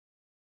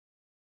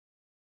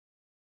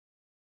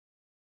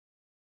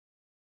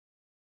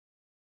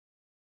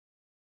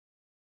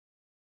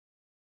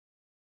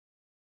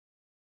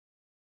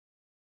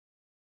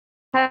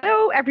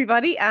Hello,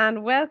 everybody,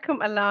 and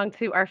welcome along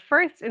to our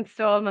first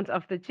instalment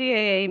of the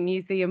GAA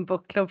Museum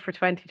Book Club for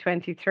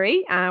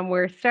 2023. And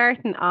we're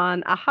starting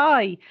on a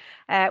high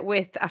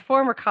with a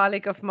former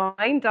colleague of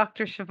mine,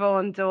 Dr.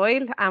 Siobhan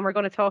Doyle, and we're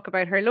going to talk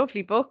about her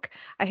lovely book,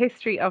 A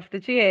History of the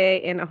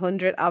GAA in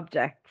 100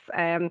 Objects.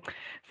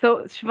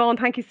 So, Siobhan,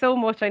 thank you so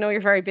much. I know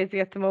you're very busy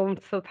at the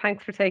moment, so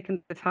thanks for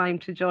taking the time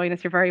to join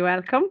us. You're very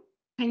welcome.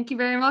 Thank you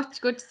very much.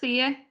 Good to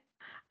see you.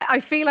 I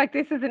feel like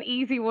this is an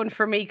easy one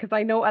for me because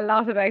I know a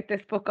lot about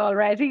this book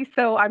already.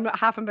 So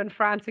haven't been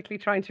frantically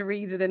trying to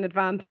read it in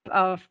advance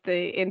of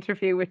the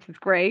interview, which is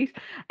great.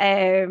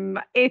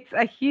 It's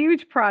a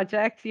huge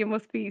project. You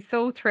must be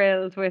so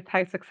thrilled with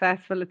how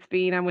successful it's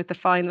been and with the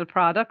final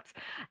product.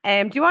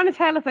 Do you want to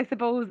tell us, I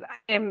suppose,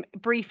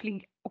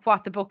 briefly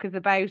what the book is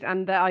about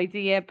and the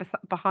idea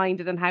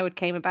behind it and how it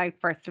came about,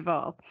 first of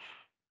all?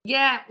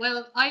 Yeah,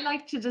 well, I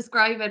like to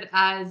describe it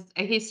as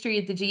a history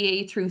of the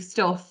GA through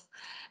stuff.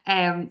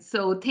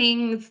 So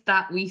things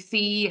that we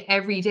see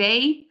every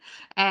day,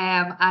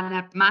 and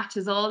at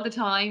matches all the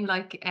time,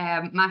 like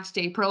match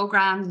day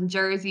programs and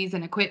jerseys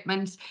and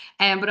equipment,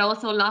 but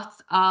also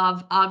lots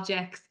of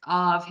objects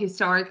of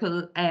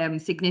historical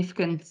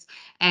significance.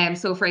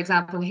 So for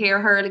example, hair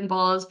hurling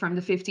balls from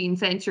the 15th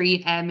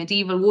century,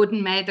 medieval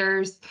wooden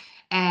medals,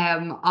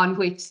 on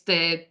which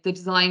the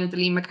design of the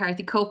Lee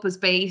McCarthy Cup was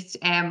based.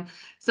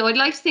 So I'd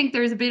like to think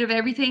there's a bit of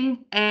everything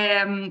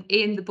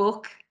in the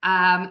book.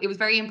 It was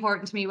very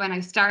important to me when I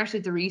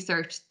started the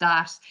research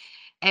that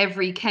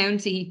every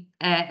county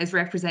is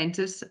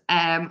represented,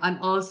 and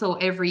also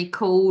every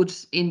code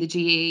in the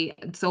GA,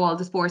 so all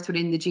the sports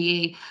within the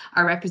GA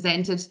are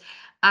represented.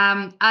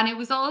 And it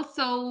was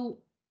also,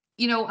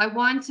 I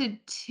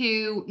wanted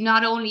to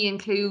not only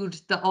include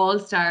the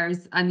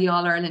All-Stars and the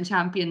All-Ireland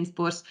champions,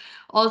 but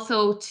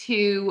also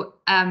to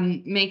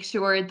make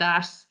sure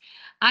that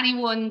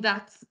anyone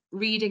that's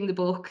reading the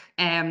book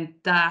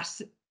that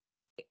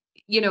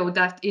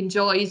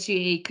enjoys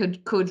GA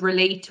could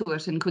relate to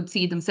it and could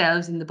see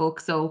themselves in the book.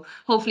 So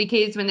hopefully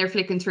kids, when they're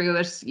flicking through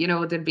it,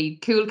 there'll be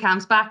cool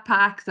camps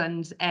backpacks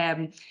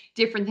and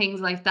different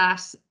things like that.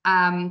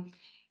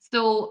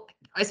 So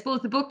I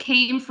suppose the book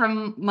came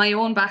from my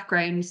own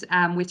background,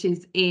 which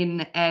is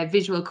in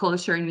visual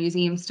culture and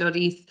museum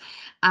studies.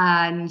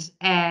 And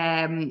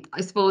I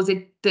suppose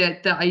the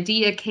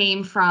idea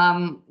came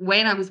from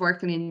when I was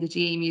working in the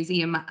GA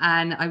Museum,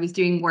 and I was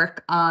doing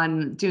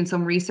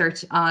some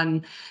research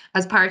on,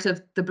 as part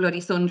of the Bloody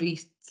Sunday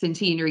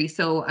centenary.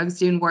 So I was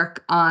doing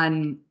work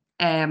on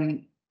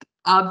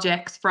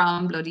objects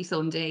from Bloody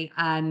Sunday,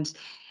 and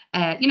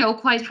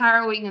quite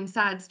harrowing and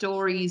sad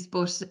stories.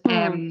 But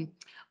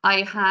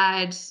I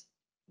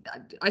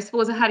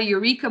suppose I had a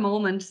eureka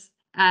moment,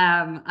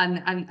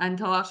 and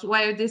thought,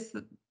 wow, this,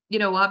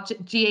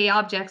 GA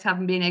objects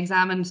haven't been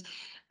examined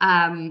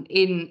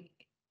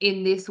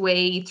in this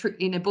way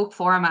in a book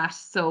format.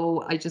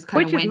 So I just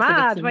kind of Which is went with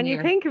it mad. from When you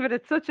there. think of it,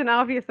 it's such an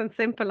obvious and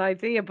simple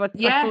idea, but I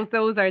Yeah. suppose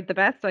those are the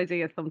best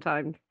ideas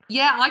sometimes.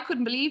 Yeah, I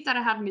couldn't believe that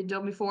it hadn't been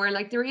done before.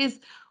 Like, there is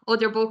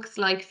other books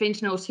like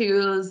Finch and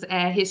O'Toole's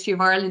History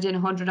of Ireland in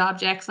 100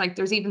 Objects. Like,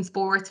 there's even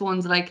sports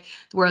ones like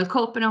the World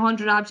Cup in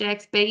 100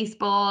 Objects,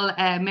 baseball,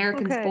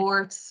 American Okay.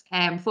 sports,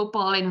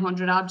 football in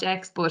 100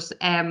 Objects. But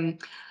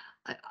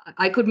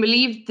I couldn't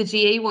believe the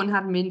GA one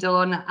hadn't been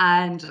done,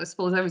 and I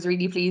suppose I was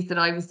really pleased that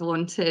I was the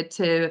one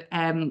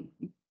to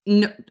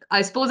no,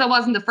 I suppose I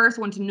wasn't the first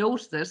one to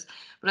notice it,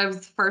 but I was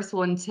the first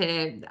one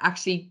to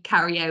actually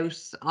carry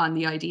out on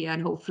the idea,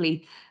 and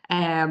hopefully,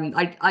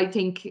 I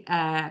think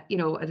I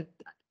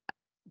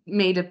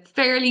made a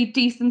fairly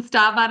decent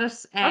stab at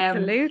it.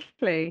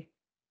 Absolutely.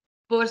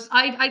 But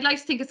I'd like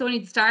to think it's only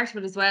the start of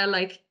it as well.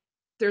 Like,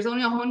 there's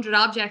only 100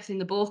 objects in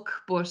the book,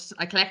 but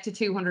I collected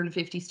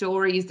 250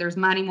 stories. There's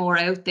many more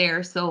out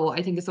there, so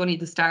I think it's only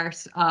the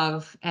start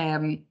of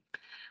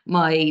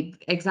my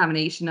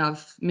examination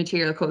of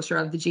material culture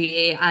of the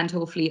GA, and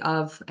hopefully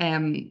of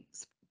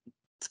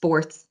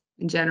sports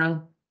in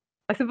general.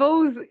 I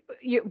suppose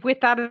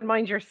with that in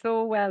mind, you're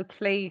so well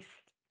placed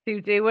to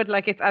do it.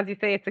 Like, it's, as you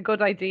say, it's a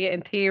good idea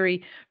in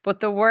theory, but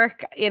the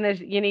work in it,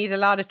 you need a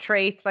lot of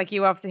traits. Like,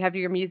 you obviously have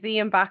your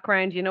museum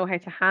background, you know how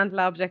to handle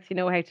objects, you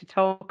know how to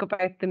talk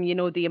about them, you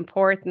know the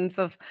importance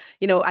of,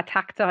 a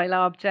tactile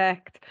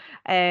object.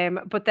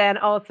 But then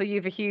also you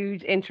have a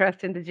huge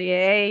interest in the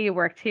GAA. You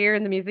worked here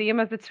in the museum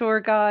as a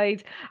tour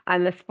guide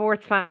and a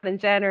sports fan in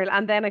general.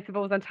 And then I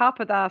suppose on top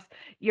of that,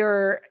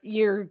 you're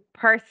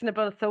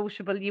personable,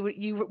 sociable.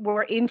 You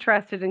were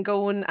interested in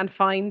going and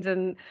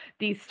finding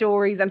these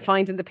stories and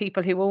finding the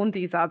people who own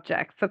these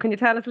objects. So can you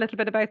tell us a little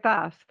bit about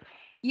that?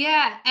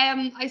 Yeah,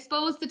 I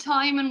suppose the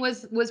timing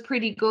was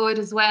pretty good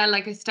as well.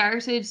 Like, I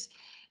started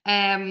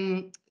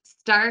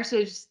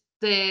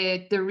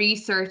the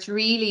research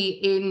really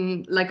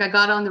in, like, I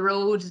got on the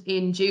road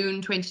in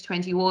June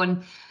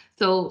 2021.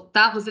 So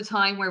that was a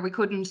time where we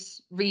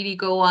couldn't really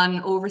go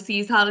on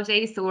overseas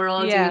holidays. So we're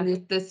all doing Yeah.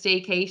 the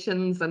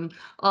staycations and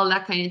all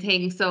that kind of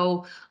thing.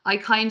 So I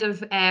kind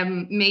of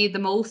made the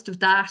most of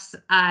that,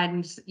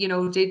 and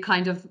did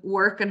kind of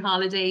work and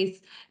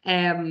holidays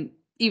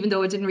even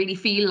though it didn't really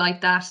feel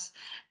like that.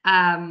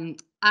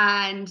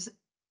 And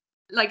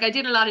like I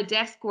did a lot of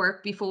desk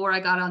work before I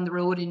got on the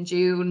road in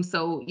June.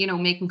 So, you know,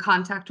 making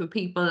contact with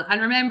people.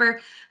 And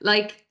remember,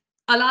 like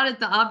a lot of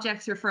the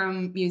objects are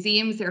from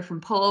museums, they're from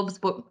pubs,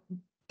 but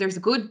there's a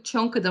good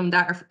chunk of them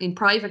that are in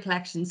private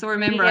collections. So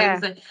remember,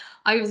 Yeah.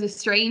 I was a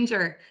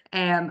stranger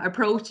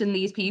approaching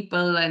these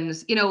people, and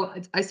you know,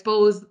 I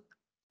suppose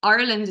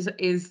Ireland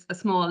is a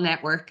small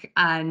network,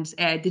 and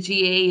the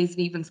GAA is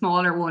an even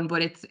smaller one,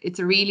 but it's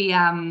a really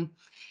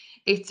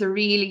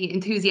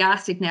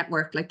enthusiastic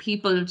network. Like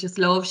people just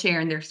love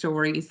sharing their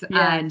stories.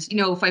 Yeah. And, you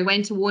know, if I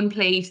went to one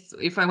place,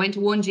 if I went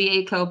to one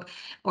GA club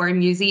or a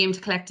museum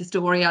to collect a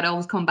story, I'd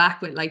always come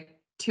back with like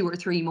 2 or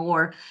 3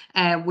 more,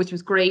 which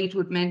was great,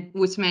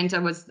 which meant I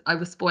was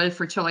spoiled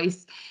for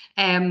choice.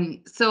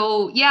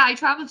 So yeah, I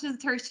traveled to the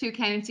 32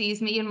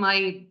 counties, me and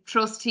my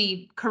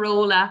trusty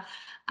Corolla,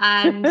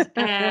 and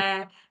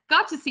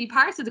got to see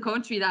parts of the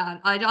country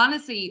that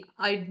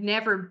I'd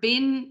never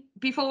been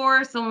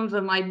before. Some of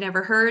them I'd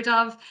never heard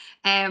of,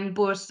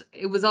 but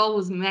it was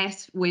always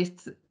met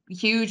with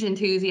huge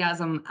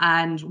enthusiasm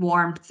and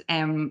warmth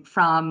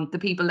from the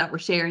people that were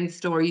sharing the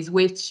stories,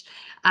 which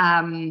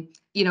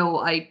you know,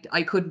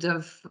 I couldn't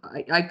have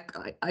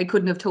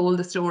told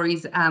the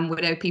stories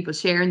without people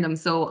sharing them.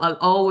 So I'll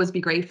always be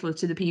grateful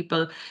to the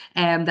people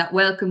that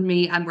welcomed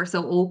me and were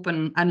so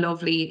open and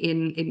lovely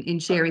in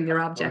sharing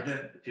their objects.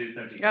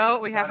 Oh,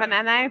 we have an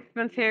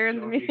announcement here in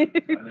the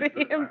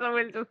museum, so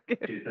we'll just give.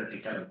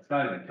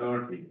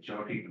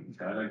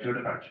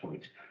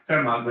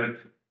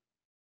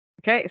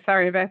 Okay,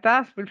 sorry about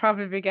that. We'll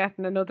probably be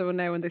getting another one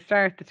now when they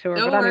start the tour.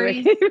 No but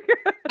anyway. worries.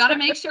 Gotta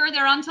make sure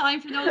they're on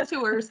time for those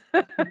tours.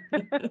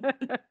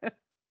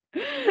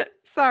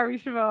 Sorry,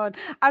 Siobhan.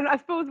 And I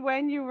suppose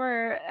when you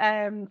were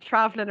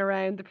traveling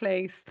around the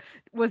place,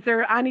 was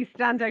there any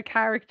standout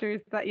characters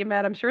that you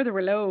met? I'm sure there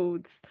were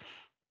loads.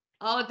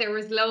 Oh, there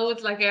was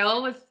loads. Like I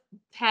always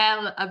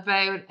tell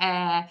about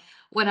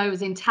when I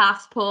was in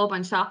Taft's Pub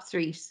on Shop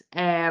Street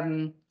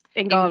In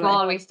in Galway.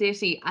 Galway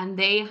City, and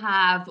they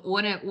have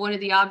one of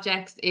the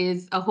objects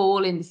is a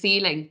hole in the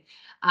ceiling,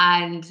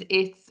 and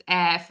it's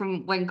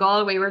from when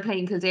Galway were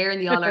playing Kildare in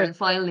the All Ireland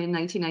final in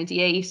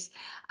 1998.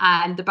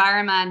 And the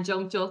barman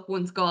jumped up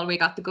once Galway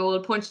got the goal,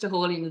 punched a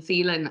hole in the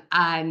ceiling,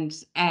 and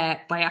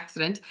by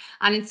accident.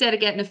 And instead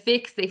of getting it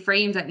fixed, they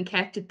framed it and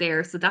kept it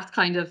there. So that's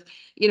kind of,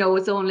 you know,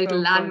 its own little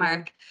So funny.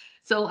 landmark.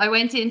 So I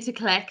went in to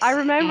collect. I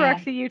remember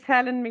actually you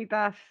telling me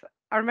that.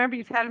 I remember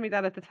you telling me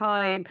that at the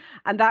time,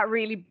 and that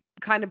really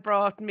kind of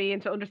brought me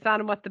into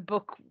understanding what the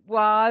book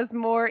was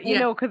more, you Yeah.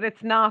 know, because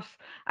it's not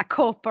a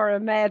cup or a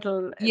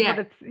medal, but Yeah.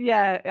 it's,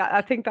 yeah,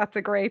 I think that's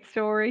a great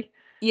story.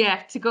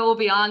 Yeah, to go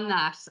beyond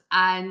that.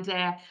 And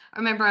I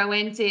remember I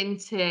went in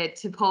to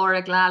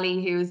Pádraig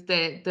Lally, who's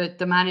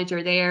the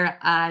manager there.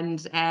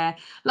 And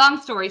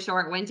long story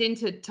short, went in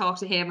to talk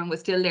to him and was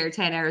still there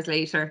 10 hours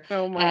later.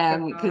 Oh my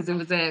Because God. it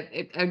was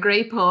a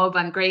great pub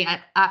and great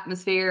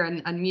atmosphere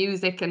and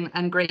music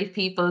and great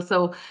people.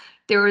 So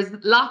there was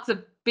lots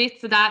of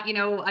bits of that, you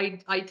know.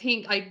 I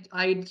think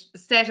I'd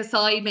set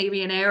aside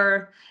maybe an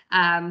hour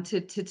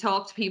to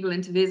talk to people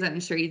and to visit,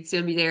 and sure you'd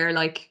still be there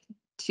like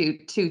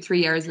 2,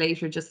 3 hours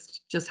later,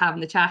 just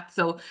having the chat.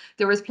 So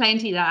there was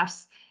plenty of that.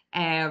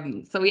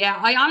 So yeah,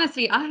 I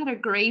had a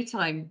great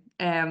time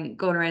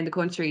going around the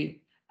country,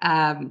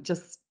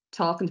 just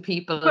talking to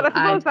people. But I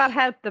suppose And that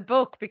helped the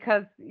book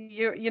because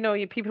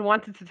people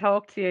wanted to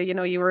talk to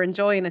you, you were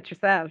enjoying it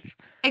yourself.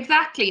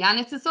 exactly, and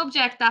it's a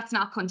subject that's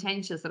not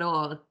contentious at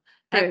all.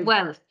 True.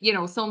 Well, you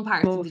know, some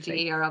parts of the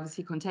Mostly. GA are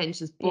obviously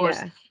contentious, but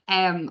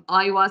Yeah.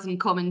 I wasn't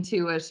coming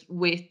to it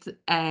with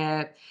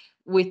the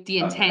Oh,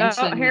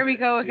 intention. here we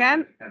go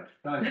again.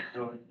 I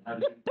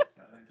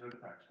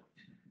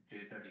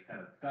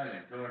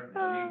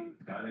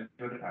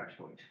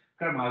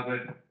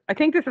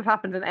think this has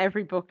happened in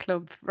every book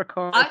club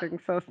recording.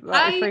 So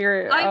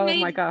you're, I've oh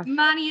my made gosh.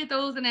 many of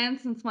those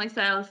announcements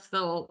myself,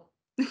 so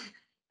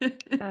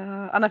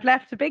And I've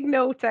left a big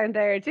note down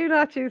there. Do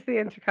not use the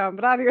intercom.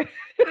 But anyway,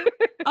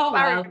 oh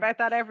sorry well. about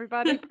that,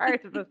 everybody.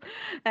 Part of it.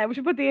 We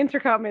should put the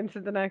intercom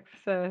into the next.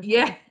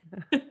 Yeah.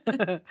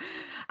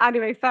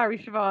 Anyway, sorry,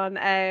 Siobhan.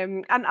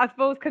 And I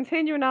suppose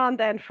continuing on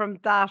then from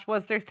that,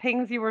 was there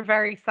things you were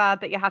very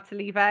sad that you had to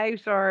leave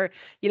out, or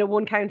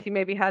one county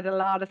maybe had a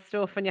lot of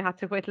stuff and you had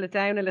to whittle it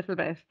down a little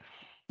bit?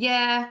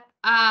 Yeah.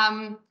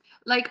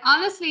 Like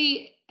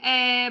honestly,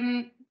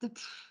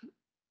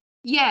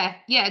 yeah,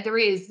 there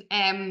is.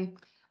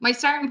 My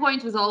starting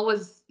point was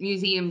always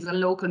museums and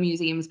local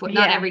museums, but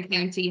not Yeah. every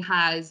county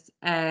has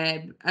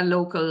a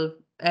local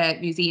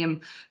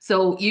museum.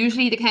 So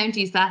usually the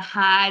counties that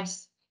had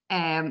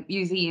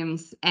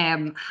museums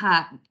had,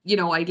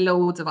 I had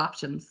loads of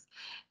options.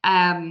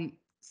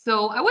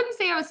 So I wouldn't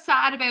say I was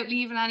sad about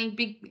leaving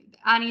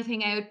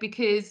anything out,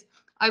 because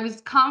I was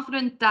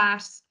confident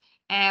that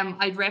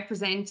I'd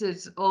represented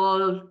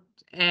all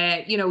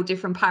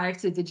different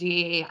parts of the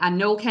GAA, and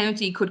no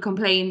county could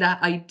complain that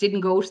I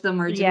didn't go to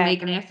them or didn't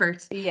make an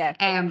effort. Yeah.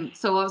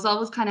 So I was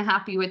always kind of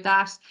happy with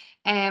that.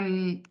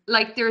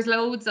 Like there's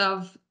loads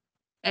of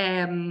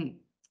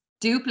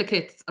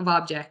duplicates of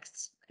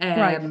objects.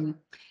 Right.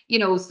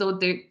 So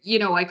there,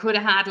 I could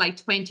have had like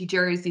 20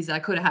 jerseys, I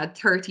could have had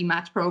 30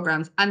 match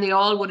programs, and they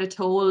all would have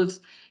told,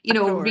 A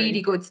really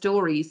story. good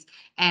stories.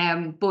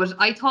 But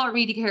I thought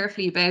really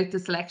carefully about the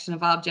selection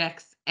of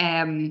objects.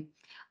 And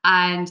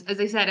as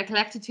I said, I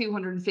collected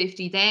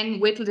 250, then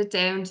whittled it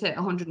down to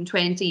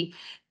 120,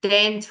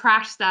 then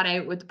thrashed that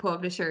out with the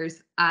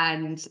publishers,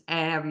 and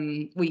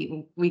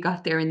we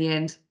got there in the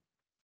end.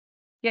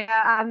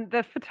 Yeah, and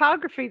the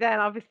photography then,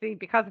 obviously,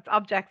 because it's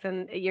objects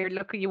and you're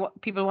looking,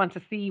 people want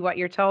to see what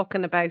you're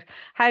talking about.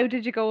 How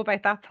did you go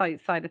about that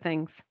side of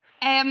things?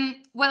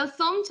 Well,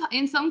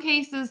 in some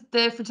cases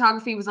the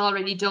photography was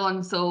already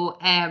done. So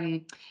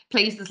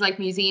places like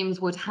museums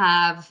would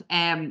have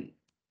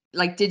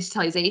like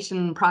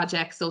digitization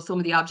projects. So some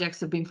of the objects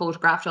have been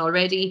photographed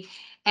already.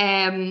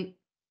 Um,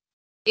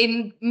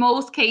 in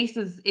most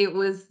cases, it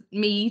was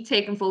me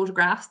taking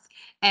photographs.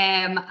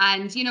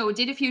 And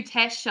did a few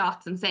test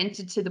shots and sent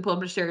it to the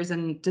publishers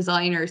and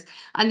designers,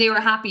 and they were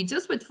happy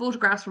just with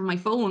photographs from my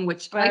phone,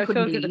 which I Well, it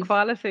couldn't shows you the believe.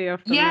 quality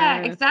of them, Yeah,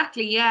 yeah.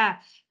 exactly. Yeah.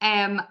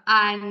 And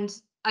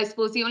I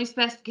suppose the only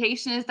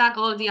specification is that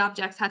all of the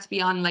objects had to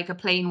be on like a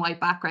plain white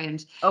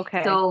background.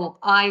 Okay. So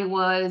I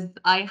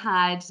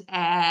had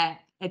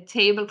a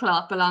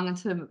tablecloth belonging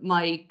to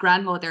my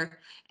grandmother,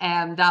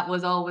 that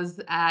was always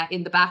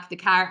in the back of the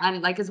car,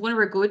 and like it's one of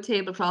her good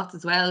tablecloths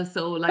as well.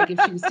 So like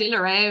if she was still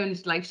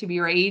around, like she'd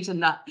be raging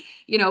that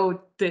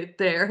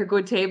her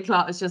good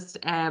tablecloth is just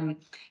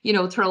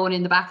thrown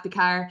in the back of the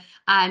car.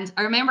 And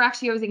I remember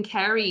actually I was in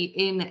Kerry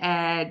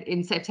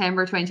in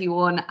September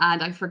 21,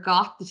 and I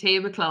forgot the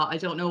tablecloth. I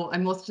don't know, I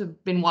must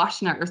have been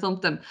washing it or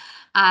something,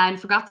 and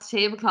forgot the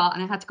tablecloth,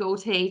 and I had to go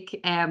take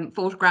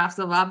photographs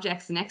of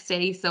objects the next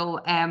day. So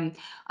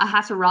I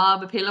had to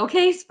rob a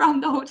pillowcase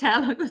from the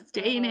hotel I was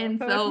staying Oh, in.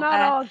 so it's So not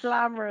all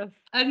glamorous.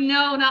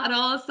 no, not at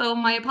all. So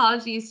my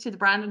apologies to the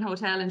Brandon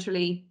Hotel in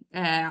Tralee.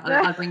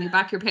 I'll bring you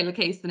back your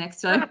pillowcase the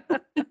next time.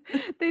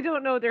 They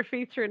don't know they're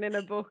featuring in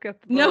a book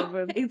at the No,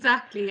 moment.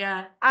 exactly.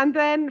 Yeah. And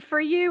then for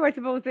you, I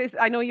suppose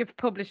I know you've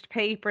published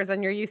papers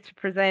and you're used to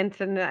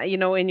presenting,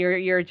 in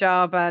your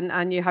job,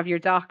 and you have your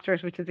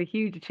doctorate, which is a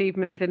huge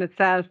achievement in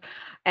itself.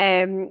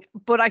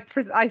 But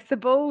I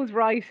suppose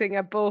writing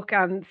a book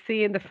and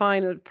seeing the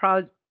final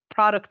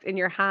product in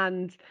your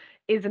hand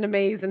is an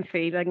amazing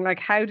feeling. Like,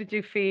 how did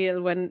you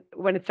feel when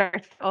it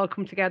starts to all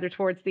come together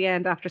towards the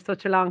end after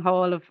such a long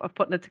haul of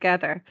putting it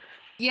together?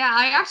 Yeah,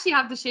 I actually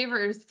have the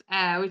shivers,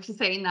 which is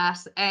saying that.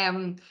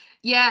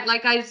 Yeah,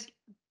 like I'd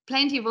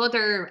plenty of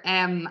other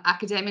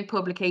academic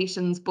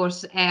publications,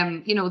 but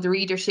the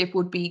readership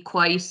would be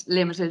quite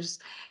limited.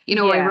 I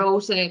Yeah.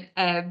 wrote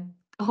a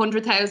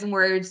 100,000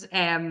 words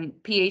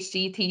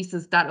PhD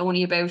thesis that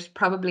only about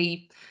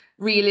probably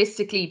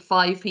realistically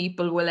 5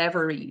 people will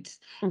ever read.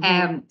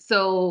 Hmm.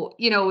 So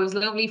it was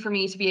lovely for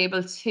me to be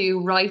able to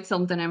write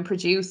something and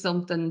produce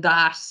something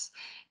that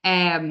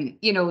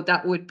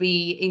would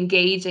be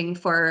engaging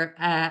for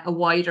a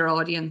wider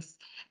audience.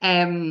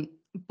 Um,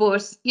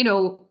 but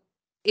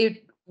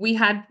we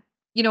had,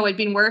 I'd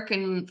been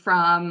working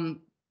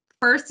from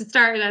first. It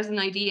started as an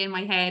idea in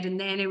my head, and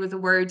then it was a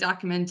Word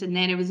document, and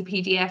then it was a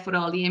PDF with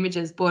all the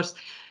images. But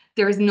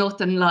there is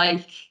nothing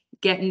like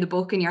getting the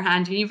book in your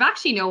hand, and you've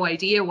actually no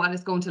idea what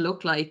it's going to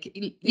look like.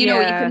 You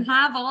Yeah. can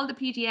have all the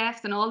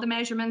PDFs and all the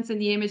measurements and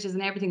the images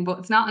and everything, but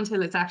it's not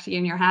until it's actually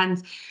in your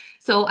hands.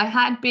 So I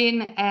had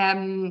been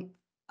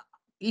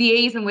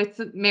liaising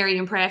with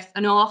Marion Press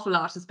an awful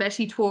lot,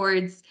 especially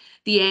towards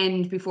the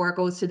end before it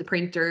goes to the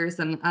printers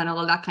and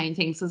all that kind of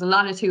thing. So there's a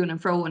lot of to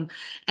and fro.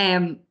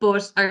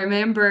 But I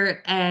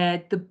remember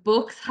the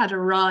books had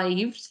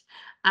arrived.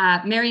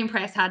 Marion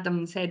Press had them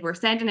and said, "We're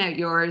sending out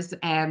yours.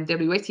 They'll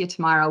be with you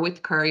tomorrow with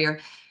the courier."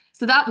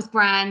 So that was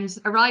grand.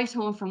 Arrived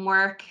home from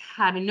work,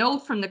 had a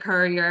note from the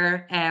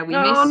courier. We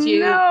Oh missed you.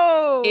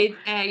 no.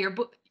 Your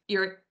book.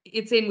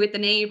 It's in with the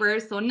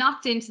neighbors, so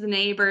knocked into the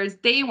neighbors.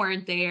 They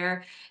weren't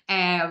there.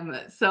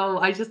 So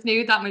I just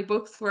knew that my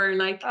books were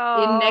like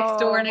in next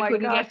door Oh and I my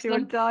couldn't get gosh, to you were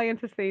them. dying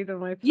to see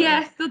them, I'd say.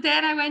 Yes, so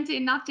then I went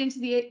in, knocked into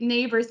the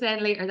neighbors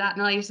then later that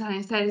night, and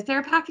I said, "Is there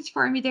a package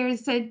for me there?" They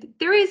said,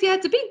 "There is, yeah,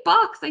 it's a big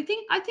box. I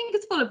think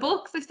it's full of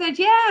books." I said,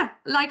 "Yeah,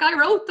 like I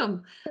wrote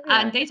them."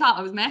 Yeah. And they thought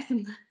I was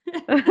messing.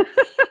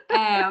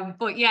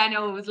 But yeah,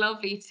 no, it was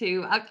lovely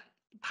too.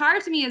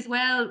 Part of me as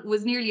well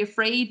was nearly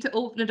afraid to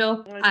open it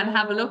up I and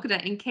have a look know.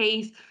 at it in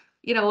case,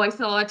 I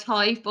saw a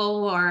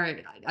typo or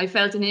I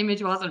felt an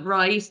image wasn't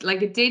right.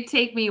 Like it did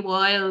take me a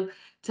while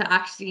to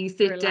actually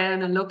sit Relax.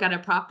 down and look at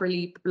it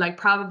properly. Like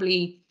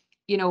probably,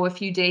 a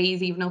few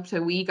days, even up to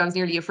a week. I was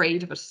nearly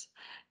afraid of it.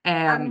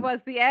 And Um,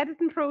 was the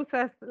editing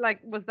process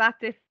was that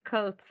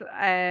difficult?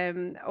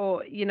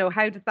 Or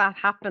how does that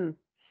happen?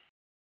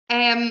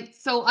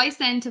 so I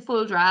sent a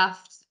full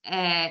draft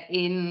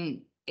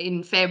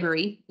in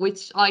February,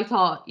 which I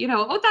thought,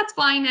 oh, that's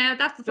fine now.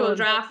 That's the full Done.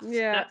 draft.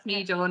 Yeah. That's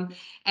me done.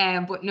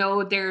 But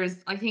no,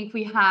 I think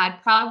we had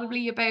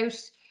probably about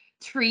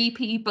three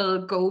people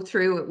go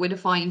through it with a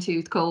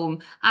fine-tooth comb,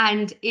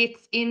 and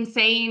it's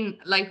insane.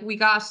 Like we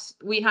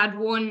had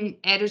one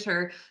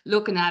editor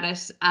looking at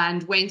it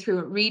and went through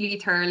it really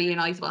thoroughly,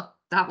 and I thought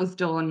that was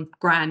done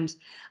grand.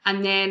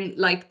 And then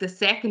like the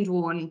second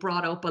one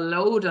brought up a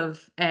load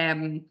of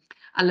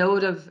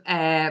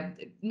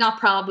not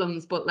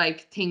problems, but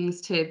like things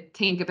to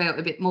think about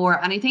a bit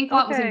more. And I think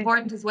what was Okay.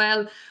 important as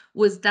well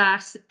was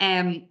that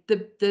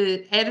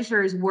the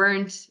editors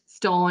weren't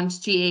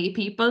staunch GA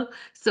people.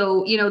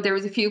 So, you know, there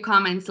was a few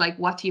comments like,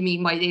 what do you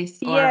mean by this?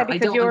 Yeah, Or I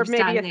because don't you're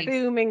maybe understand this.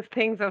 assuming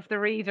things of the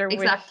reader, which,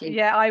 Exactly.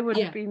 yeah, I would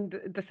have Yeah. been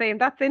the same.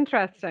 That's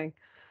interesting.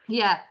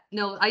 Yeah,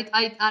 no, and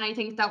I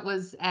think that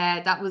was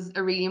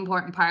a really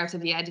important part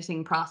of the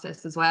editing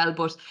process as well.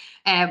 But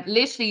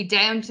literally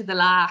down to the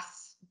last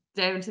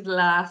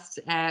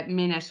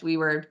minute, we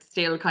were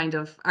still kind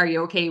of, are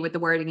you okay with the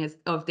wording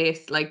of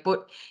this? Like,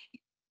 but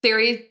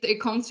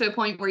it comes to a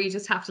point where you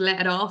just have to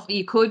let it off.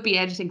 You could be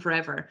editing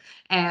forever,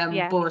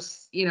 Yes. but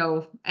you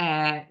know,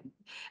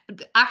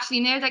 actually,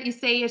 now that you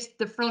say it,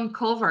 the front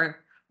cover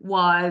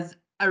was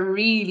a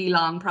really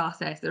long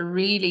process, a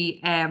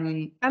really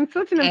And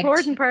such an uh,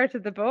 important part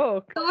of the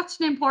book. such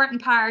an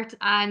important part.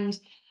 And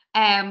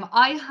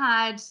I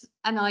had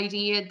an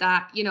idea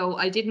that, you know,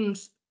 I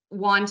didn't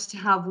want to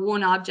have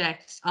one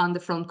object on the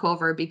front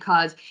cover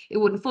because it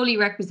wouldn't fully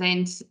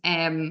represent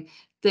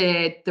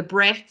the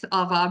breadth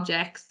of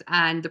objects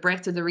and the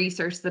breadth of the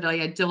research that I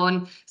had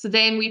done. So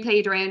then we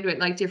played around with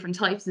like different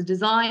types of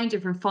design,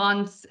 different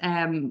fonts,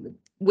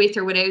 with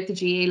or without the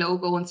GA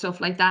logo and stuff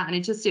like that, and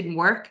it just didn't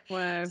work.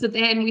 Wow. So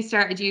then we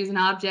started using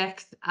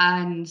objects,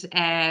 and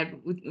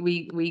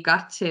we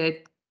got to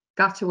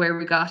where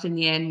we got in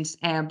the end,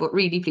 but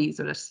really pleased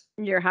with it.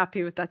 You're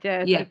happy with that.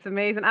 Yeah, Yeah. it's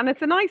amazing. And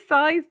it's a nice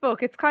size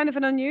book. It's kind of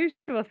an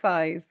unusual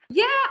size.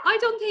 Yeah, I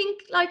don't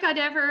think like I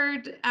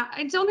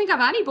don't think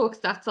I've any books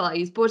that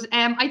size, but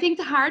I think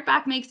the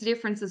hardback makes a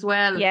difference as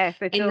well, Yes,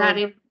 it in that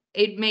does.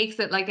 it makes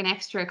it like an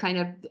extra kind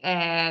of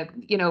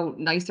you know,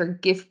 nicer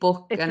gift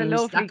book It's a and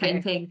lovely that kind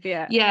of gift. thing.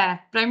 Yeah. Yeah,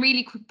 but I'm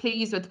really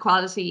pleased with the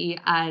quality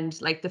and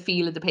like the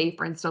feel of the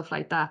paper and stuff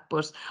like that.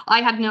 But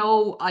I had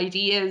no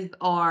ideas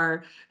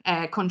or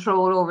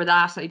control over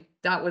that.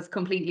 That was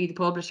completely the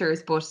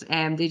publishers, but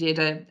they did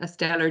a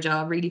stellar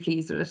job. Really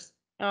pleased with it.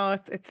 Oh,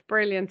 it's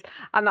brilliant.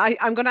 And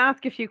I'm going to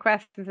ask you a few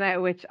questions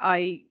now, which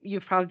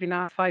you've probably been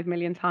asked 5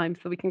 million times,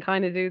 so we can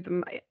kind of do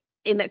them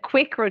in a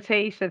quick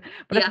rotation.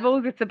 But I Yeah,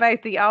 suppose it's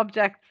about the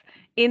objects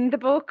in the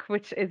book,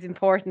 which is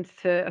important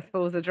to, I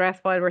suppose, address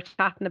while we're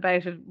chatting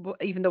about it,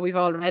 even though we've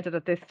all read it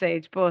at this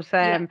stage. But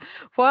yeah.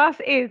 what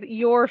is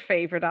your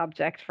favorite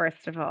object,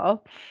 first of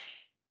all?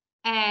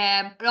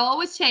 It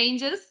always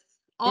changes.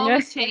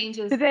 Always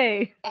changes.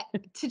 Today. Uh,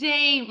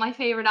 Today, my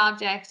favorite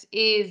object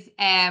is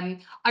I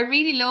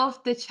really love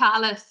the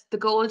chalice, the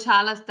gold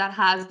chalice that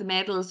has the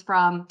medals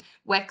from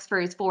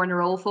Wexford's 4 in a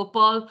row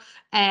football,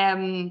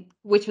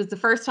 which was the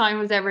first time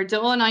it was ever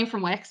done. I'm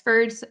from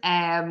Wexford,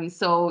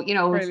 so you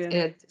know, it's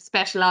Brilliant. a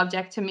special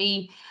object to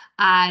me.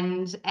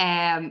 And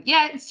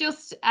yeah, it's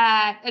just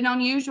an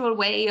unusual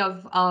way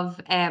of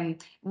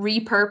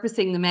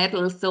repurposing the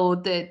medal. So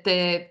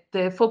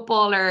the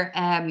footballer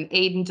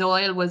Aidan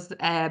Doyle was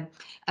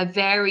a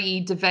very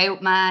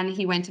devout man.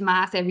 He went to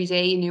mass every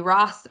day in New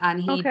Ross,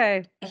 and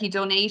Okay. he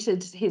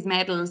donated his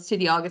medals to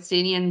the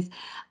Augustinians,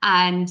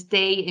 and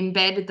they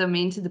embedded them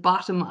into the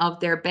bottom of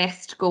their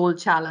best gold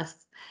chalice.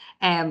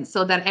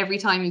 So that every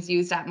time he's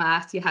used at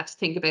mass, you had to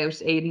think about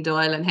Aidan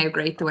Doyle and how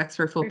great the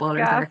Wexford It's footballers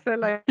gas, are. I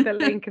like the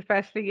link,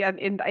 especially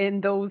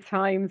in those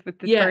times with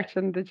the Yeah, church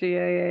and the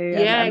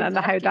GAA, yeah, and how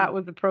that exactly.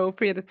 was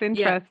appropriate. It's Yeah.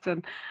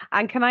 interesting.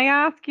 And can I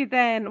ask you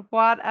then,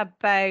 what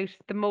about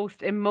the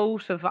most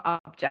emotive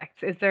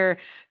objects? Is there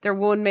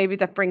one maybe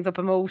that brings up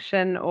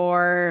emotion,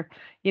 or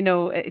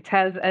it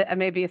tells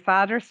maybe a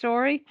sadder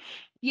story?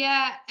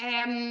 Yeah,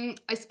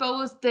 I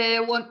suppose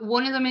the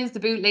one of them is the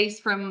bootlace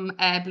from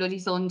Bloody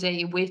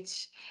Sunday,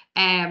 which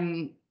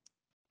um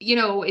you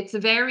know, it's a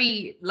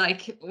very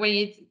like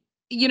when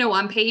you know,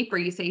 on paper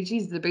you say,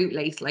 "Jesus, the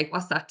bootlace, like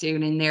what's that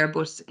doing in there?"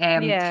 But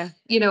Yeah,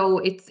 you know,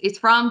 it's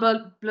from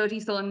Bloody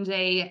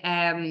Sunday,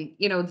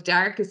 you know, the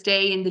darkest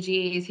day in the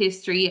GAA's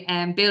history.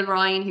 Bill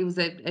Ryan, who was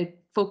a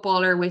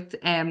footballer with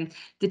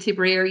the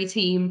Tipperary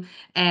team,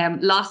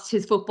 lost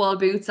his football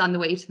boots on the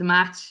way to the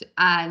match,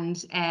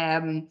 and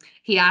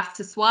he asked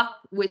to swap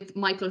with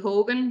Michael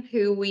Hogan,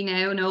 who we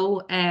now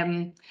know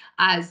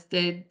as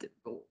the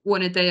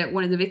one of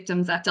the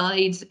victims that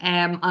died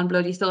on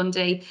Bloody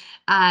Sunday.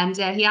 And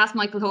he asked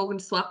Michael Hogan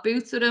to swap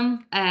boots with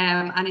him,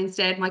 and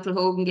instead Michael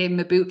Hogan gave him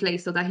a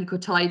bootlace so that he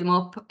could tie them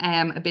up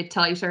a bit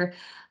tighter.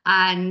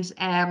 And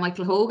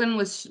Michael Hogan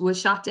was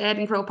shot dead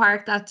in Croke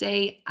Park that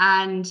day,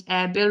 and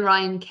Bill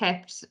Ryan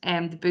kept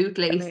the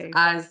bootlace place.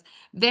 as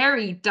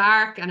very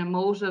dark and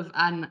emotive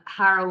and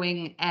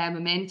harrowing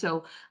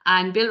memento.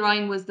 And Bill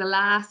Ryan was the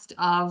last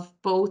of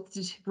both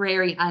the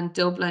Tipperary and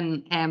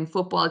Dublin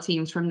football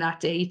teams from that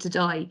day to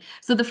die.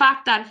 So the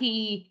fact that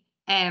he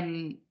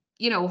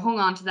you know, hung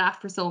on to that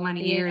for so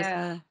many years.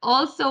 Yeah.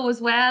 Also,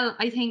 as well,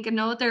 I think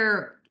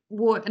another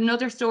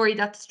another story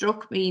that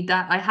struck me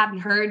that I hadn't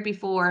heard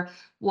before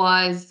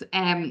was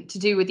to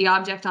do with the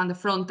object on the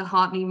front, the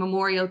Hotney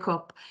Memorial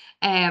Cup.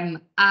 And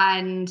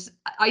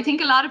I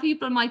think a lot of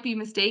people might be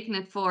mistaking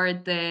it for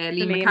the The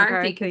Lee Lee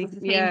McCarthy because McCarthy. it's the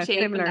same Yeah, shape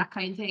and similar. that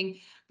kind of thing.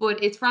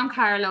 But it's from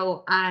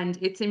Carlow and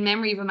it's in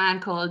memory of a man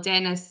called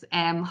Dennis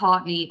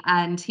Hotney,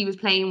 and he was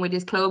playing with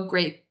his club,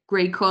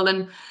 Great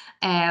Cullen,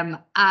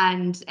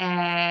 and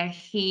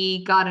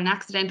he got an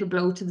accidental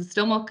blow to the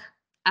stomach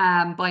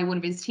by one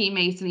of his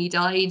teammates, and he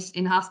died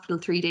in hospital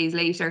 3 days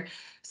later.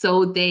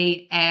 So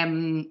they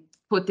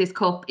put this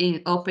cup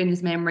up in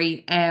his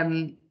memory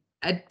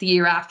the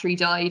year after he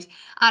died.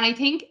 And I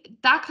think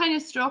that kind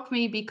of struck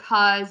me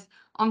because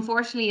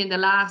unfortunately in the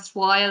last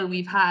while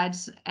we've had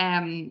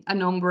a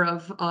number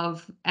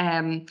of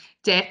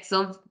deaths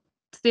of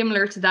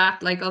similar to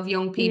that, like of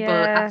young people,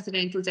 Yeah.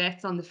 accidental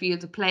deaths on the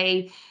field of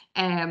play.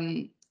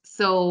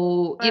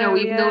 So, Wow,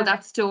 even though yeah.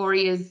 that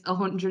story is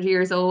 100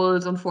 years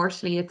old,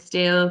 unfortunately, it's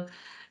still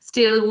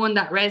one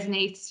that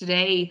resonates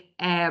today.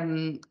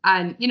 And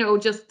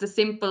just the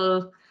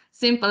simple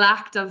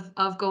act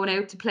of going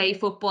out to play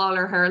football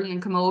or hurling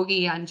in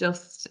camogie and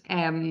just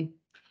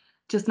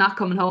not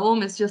coming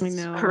home is I just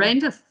know.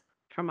 horrendous.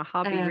 From a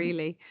hobby, Um,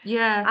 really.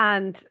 yeah.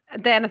 And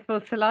then I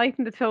suppose to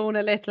lighten the tone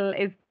a little,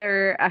 is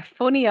there a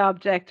funny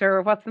object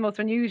or what's the most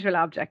unusual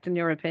object in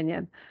your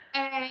opinion?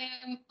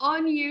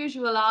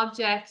 Unusual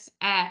objects.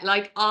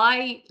 Like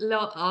I'm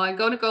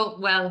gonna go.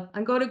 Well,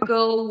 I'm gonna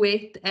go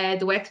with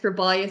the Wexford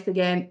bias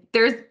again.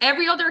 There's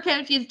every other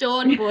county is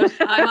done, but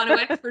I'm on a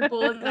Wexford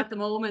buzz at the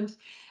moment.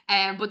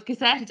 But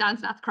cassette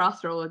dancing at the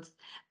crossroads.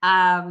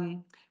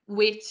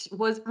 Which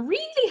was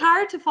really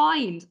hard to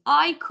find.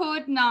 I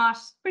could not.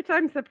 Which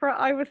I'm surprised.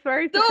 I was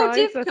very So surprised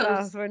at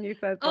difficult. that when you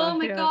said Oh that.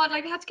 my Yeah, God,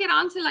 like I had to get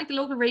onto like the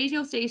local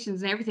radio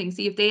stations and everything,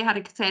 see if they had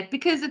a cassette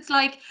because it's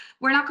like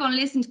we're not going to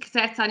listen to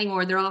cassettes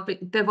anymore.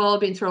 They've all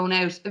been thrown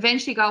out.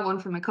 Eventually got one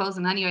from my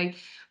cousin anyway.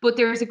 But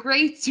there's a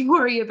great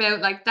story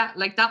about like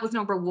that was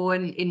number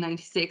one in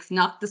 '96,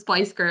 not the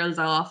Spice Girls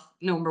off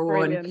number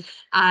one. brilliant.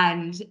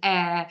 And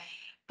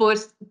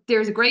but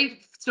there's a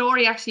great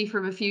story actually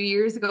from a few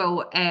years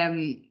ago.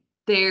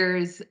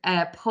 There's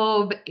a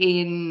pub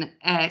in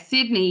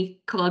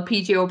Sydney called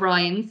PG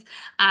O'Brien's,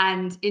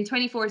 and in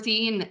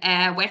 2014,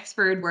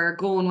 Wexford were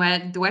going well.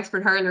 The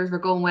Wexford hurlers were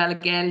going well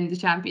again in the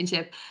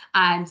championship,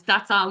 and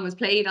that song was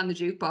played on the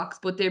jukebox.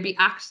 But there'd be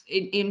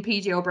in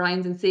PG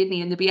O'Brien's in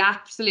Sydney, and there'd be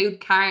absolute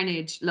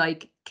carnage,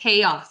 like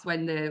chaos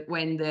when the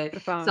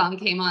The song. song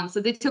came on. So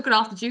they took it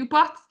off the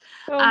jukebox,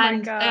 Oh my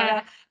and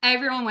God.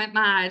 everyone went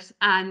mad.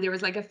 And there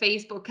was like a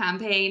Facebook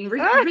campaign,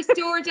 Ah!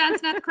 restore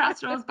Dancing at the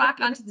Crossroads back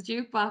onto the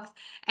jukebox.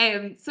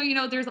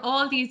 So there's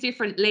all these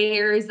different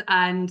layers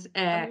and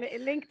And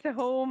link to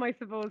home, I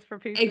suppose, for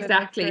people in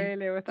exactly.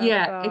 Australia with that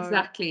Yeah, song.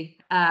 exactly.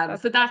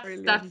 That's So that's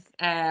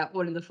brilliant.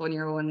 one of the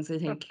funnier ones, I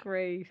That's think.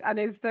 great. And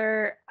is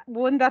there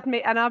one that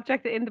an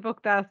object in the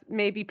book that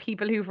maybe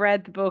people who've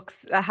read the books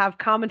have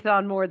commented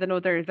on more than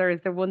others, or is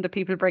there one that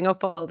people bring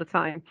up all the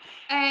time?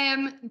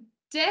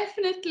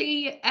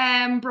 Definitely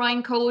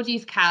Brian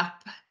Cody's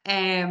cap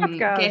That's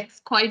gal. gets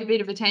quite a bit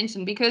of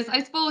attention because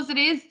I suppose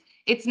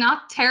it's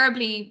not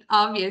terribly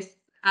obvious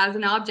as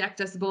an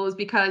object, I suppose,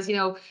 because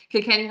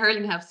Kilkenny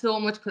hurling have so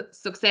much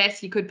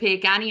success. You could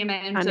pick any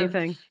amount of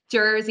Anything.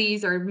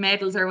 jerseys or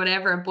medals or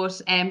whatever, but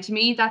to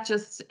me that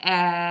just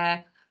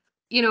it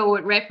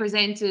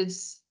represented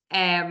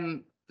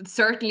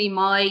certainly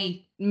my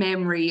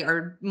memory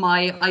or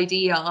my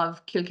idea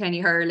of Kilkenny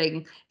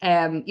hurling.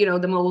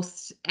 The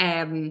most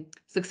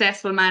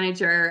successful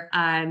manager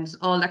and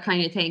all that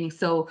kind of thing.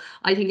 So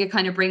I think it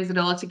kind of brings it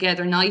all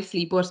together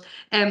nicely. But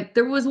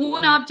there was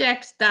one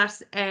object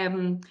that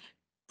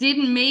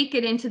didn't make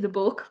it into the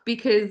book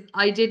because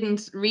I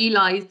didn't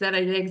realize that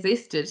it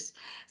existed.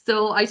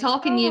 So I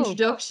talk in the Oh,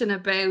 introduction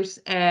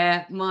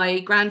about my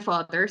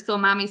grandfather, so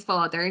Mammy's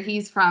father.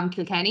 He's from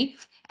Kilkenny.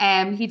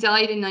 He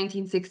died in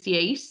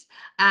 1968.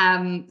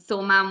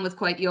 So Mam was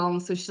quite young,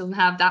 so she doesn't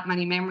have that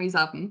many memories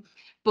of him.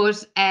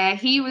 But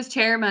he was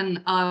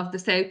chairman of the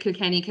South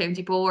Kilkenny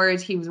County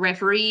Board. He was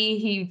referee.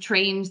 He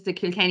trained the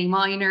Kilkenny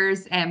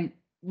minors.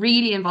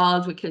 Really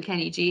involved with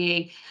Kilkenny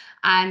GAA.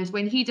 And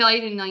when he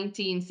died in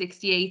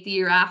 1968, the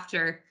year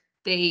after,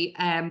 they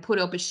put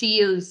up a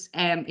shield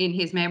in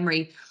his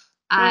memory,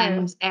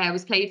 wow. and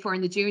was played for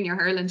in the junior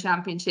hurling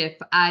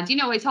championship. And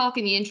I talk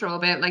in the intro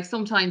about like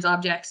sometimes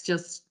objects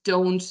just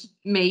don't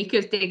make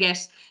it; they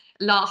get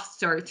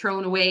lost or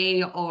thrown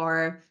away,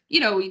 or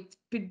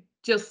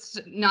just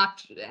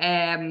not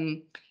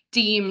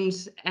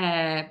deemed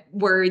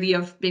worthy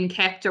of being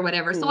kept or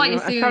whatever. So I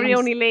And probably assumed.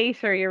 only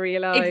later you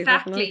realise, wasn't it?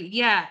 Exactly,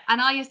 yeah. And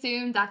I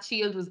assumed that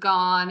shield was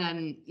gone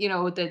and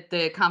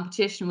the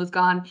competition was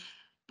gone.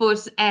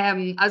 But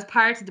as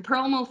part of the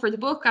promo for the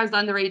book, I was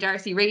on the Ray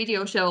Darcy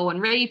radio show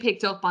and Ray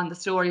picked up on the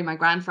story of my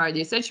grandfather.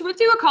 He said, "She will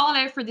do a call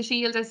out for the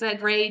shield." I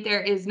said, "Ray,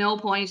 there is no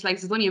point. Like,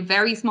 there's only a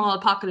very small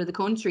pocket of the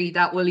country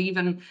that will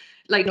even,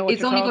 like, Know what it's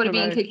you're only going talking to be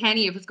in about.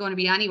 Kilkenny if it's going to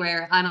be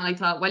anywhere." And I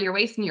thought, well, you're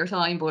wasting your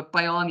time, but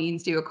by all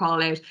means do a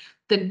call out.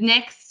 The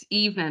next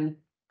evening,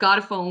 got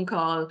a phone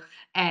call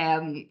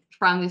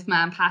from this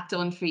man, Pat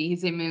Dunphy.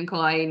 He's in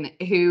Mooncoin,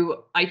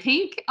 who I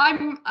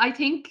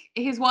think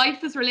his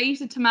wife is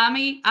related to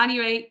Mammy.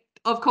 Anyway,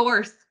 of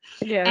course.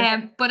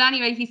 Yeah. But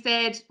anyway, he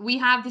said, we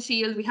have the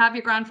shield, we have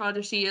your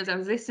grandfather's shield. I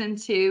was listening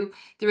to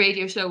the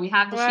radio show. We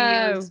have the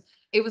shield. Wow.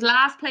 It was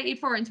last played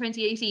for in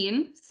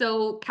 2018.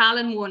 So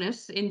Callan won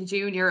it in the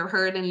junior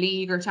hurling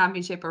league or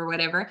championship or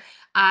whatever.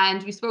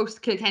 And we spoke to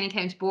Kilkenny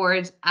County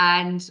Board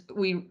and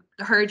we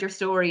heard your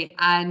story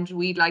and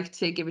we'd like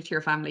to give it to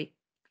your family.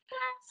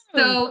 Oh,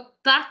 So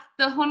that's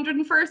the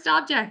 101st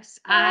object.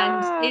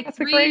 And it's that's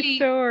a great really,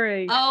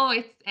 story. oh,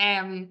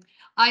 it's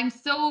I'm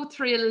so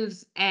thrilled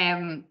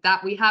that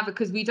we have it,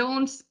 because we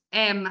don't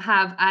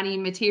have any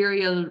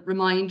material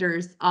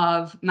reminders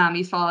of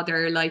Mammy's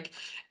father. Like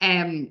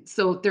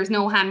so there's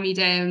no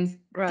hand-me-downs.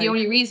 The Right.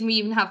 only reason we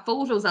even have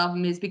photos of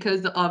him is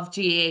because of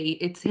GAA.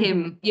 It's Hmm.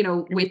 him, you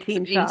know, In the with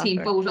team in shot.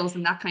 team photos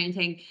and that kind of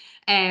thing.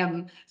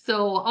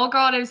 So oh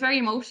God, I was very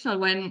emotional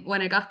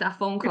when I got that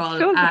phone It call.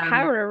 shows the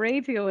power of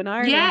radio in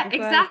Ireland Yeah, as well. It's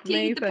exactly. The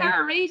amazing.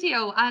 power of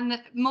radio,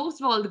 and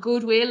most of all, the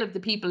goodwill of the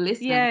people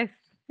listening. Yes,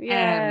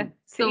 yeah. To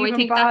So I even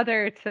think that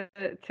bother to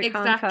contact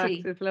exactly.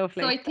 is So I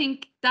lovely.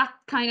 think that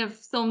kind of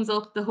sums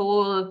up the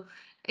whole.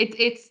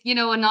 It's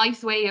a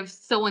nice way of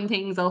sewing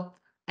things up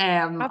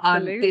on this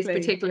Absolutely.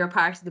 particular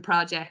part of the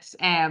project.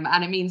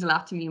 And it means a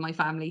lot to me and my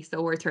family.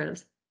 So we're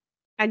thrilled.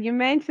 And you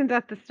mentioned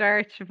at the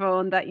start,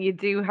 Siobhan, that you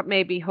do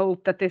maybe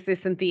hope that this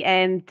isn't the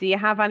end. Do you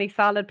have any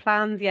solid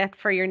plans yet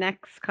for your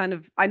next kind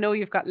of? I know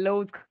you've got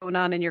loads going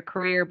on in your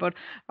career, but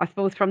I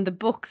suppose from the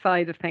book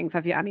side of things,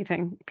 have you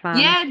anything planned?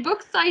 Yeah, the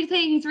book side of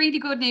things, really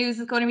good news.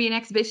 There's going to be an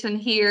exhibition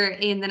here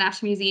in the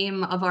National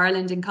Museum of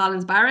Ireland in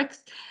Collins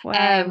Barracks.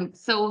 Wow,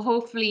 So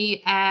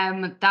hopefully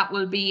that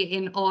will be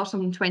in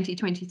autumn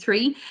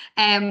 2023.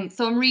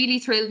 So I'm really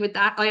thrilled with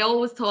that. I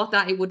always thought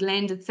that it would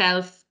lend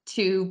itself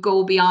to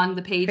go beyond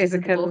the pages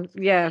of the physical, book.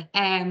 yeah.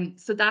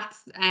 So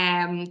that's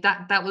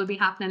that will be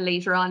happening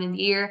later on in the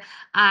year.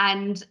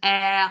 And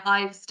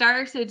I've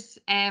started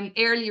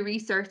early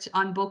research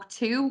on book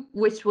 2,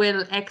 which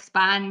will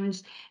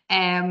expand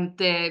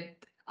the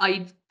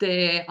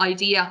the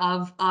idea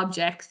of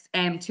objects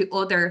to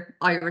other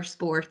Irish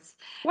sports,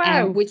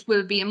 Wow, which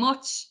will be a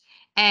much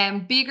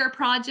bigger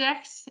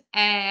project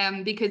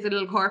because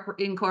it'll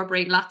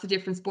incorporate lots of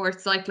different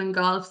sports: cycling,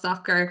 golf,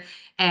 soccer,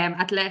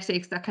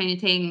 athletics, that kind of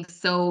thing.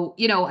 So,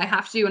 I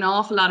have to do an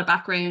awful lot of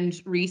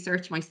background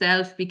research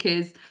myself,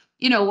 because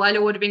while I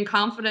would have been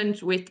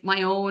confident with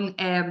my own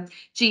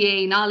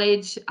GA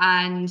knowledge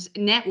and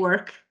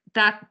network,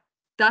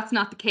 that's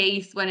not the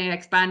case when it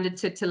expanded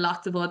to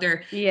lots of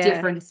other yeah.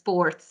 different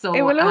sports. It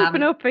So will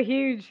open up a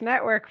huge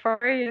network for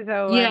you,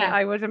 though, and yeah,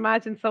 I would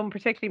imagine some,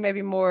 particularly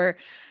maybe more,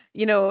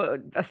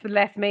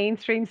 less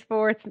mainstream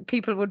sports,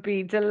 people would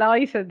be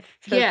delighted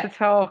to yeah.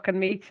 talk and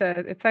meet you.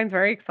 It sounds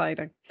very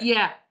exciting.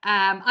 Yeah,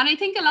 and I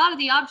think a lot of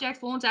the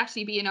objects won't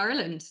actually be in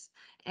Ireland.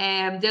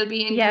 They'll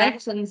be in Yeah,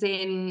 collections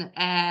in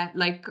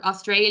like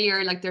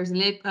Australia. Like there's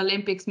an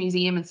Olympics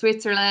museum in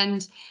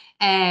Switzerland.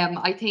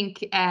 I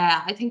think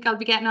I'll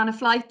be getting on a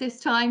flight this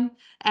time.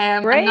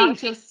 And not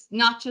great.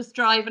 just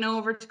driving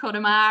over to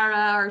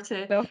Connemara or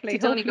to Lovely. Hopefully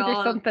there's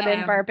Donegal. something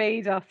in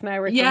Barbados now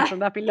or Yeah, something.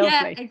 That'd be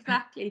yeah, lovely.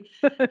 exactly.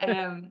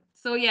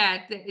 So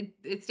yeah,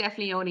 it's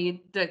definitely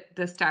only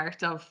the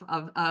start of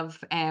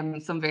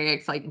some very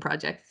exciting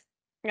projects.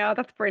 Yeah,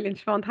 that's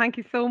brilliant, Siobhan. Thank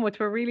you so much.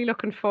 We're really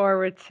looking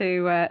forward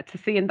to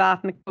seeing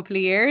that in a couple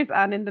of years.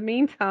 And in the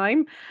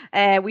meantime,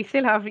 we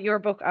still have your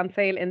book on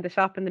sale in the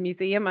shop in the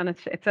museum, and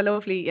it's a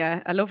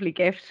lovely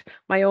gift.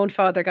 My own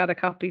father got a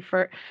copy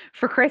for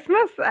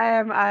Christmas.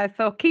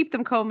 So keep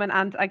them coming.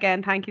 And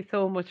again, thank you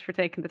so much for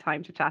taking the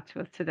time to chat to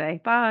us today.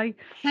 Bye.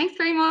 Thanks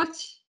very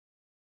much.